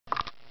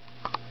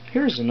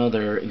Here's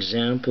another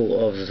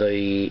example of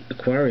the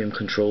aquarium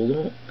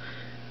controller,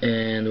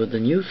 and with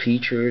the new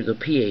feature, the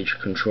pH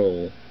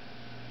control.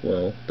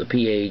 Well, the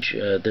pH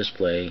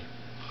display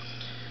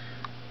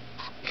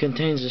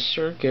contains a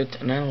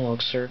circuit, an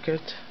analog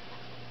circuit,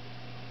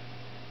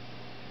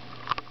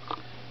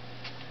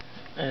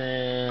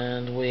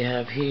 and we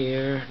have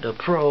here the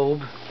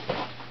probe,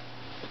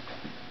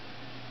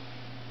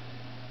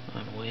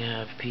 and we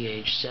have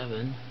pH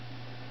 7.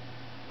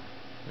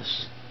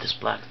 This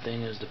black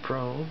thing is the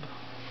probe,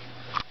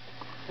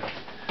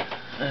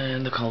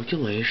 and the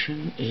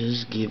calculation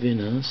is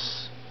giving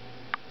us,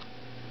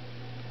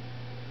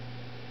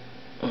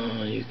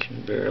 you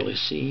can barely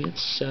see it,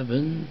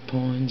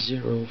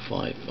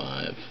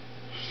 7.055.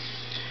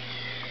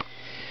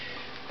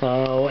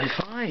 Now if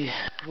I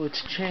would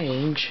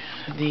change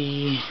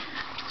the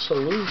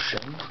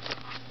solution,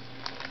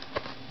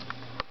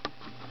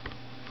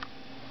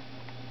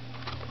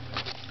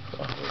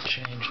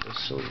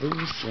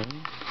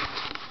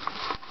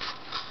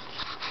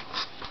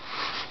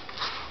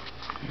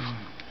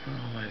 how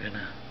am I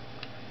gonna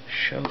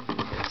show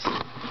this?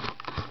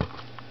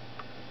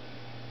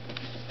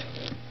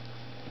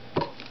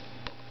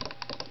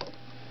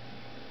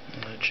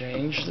 I'm gonna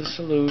change the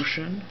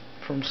solution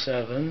from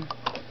 7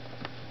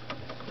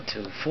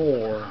 to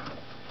 4.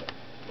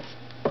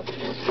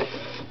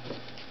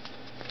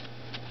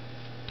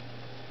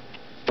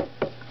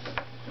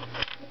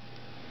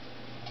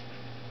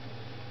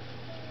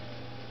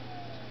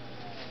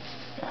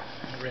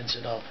 Rinse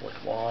it off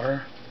with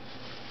water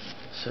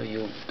so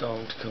you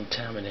don't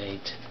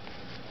contaminate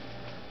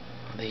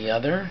the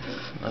other.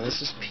 Now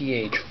this is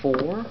pH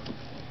 4.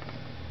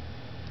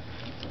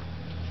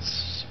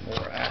 It's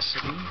more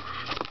acidy.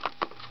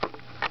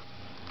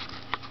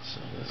 So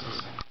this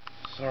is,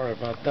 sorry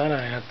about that,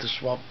 I had to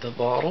swap the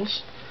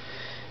bottles.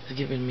 It's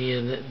giving me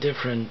a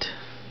different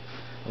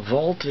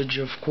voltage,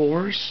 of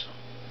course,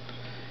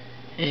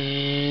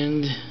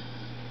 and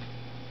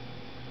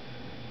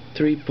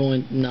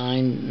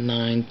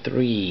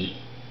 3.993.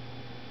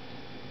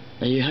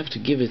 Now you have to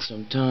give it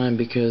some time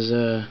because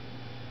it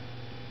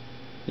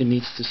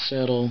needs to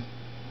settle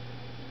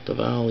the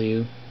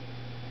value,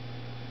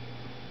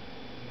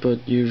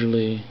 but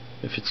usually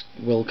if it's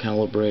well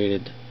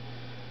calibrated,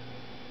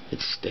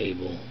 it's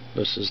stable.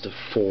 This is the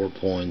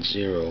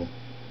 4.0.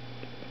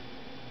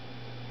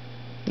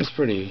 It's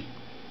pretty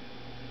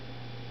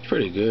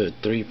good.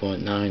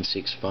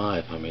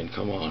 3.965. I mean,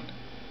 come on.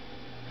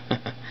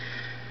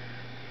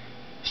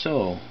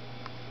 So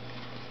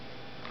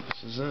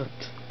this is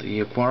it, the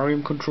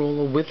aquarium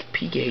controller with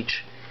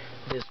pH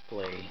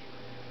display.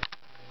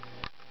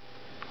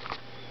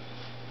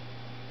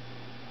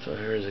 So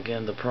here's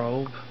again the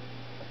probe,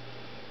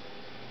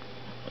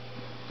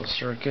 the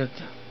circuit,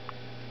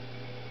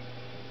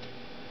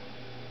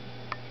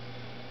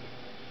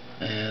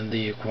 and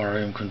the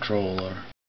aquarium controller.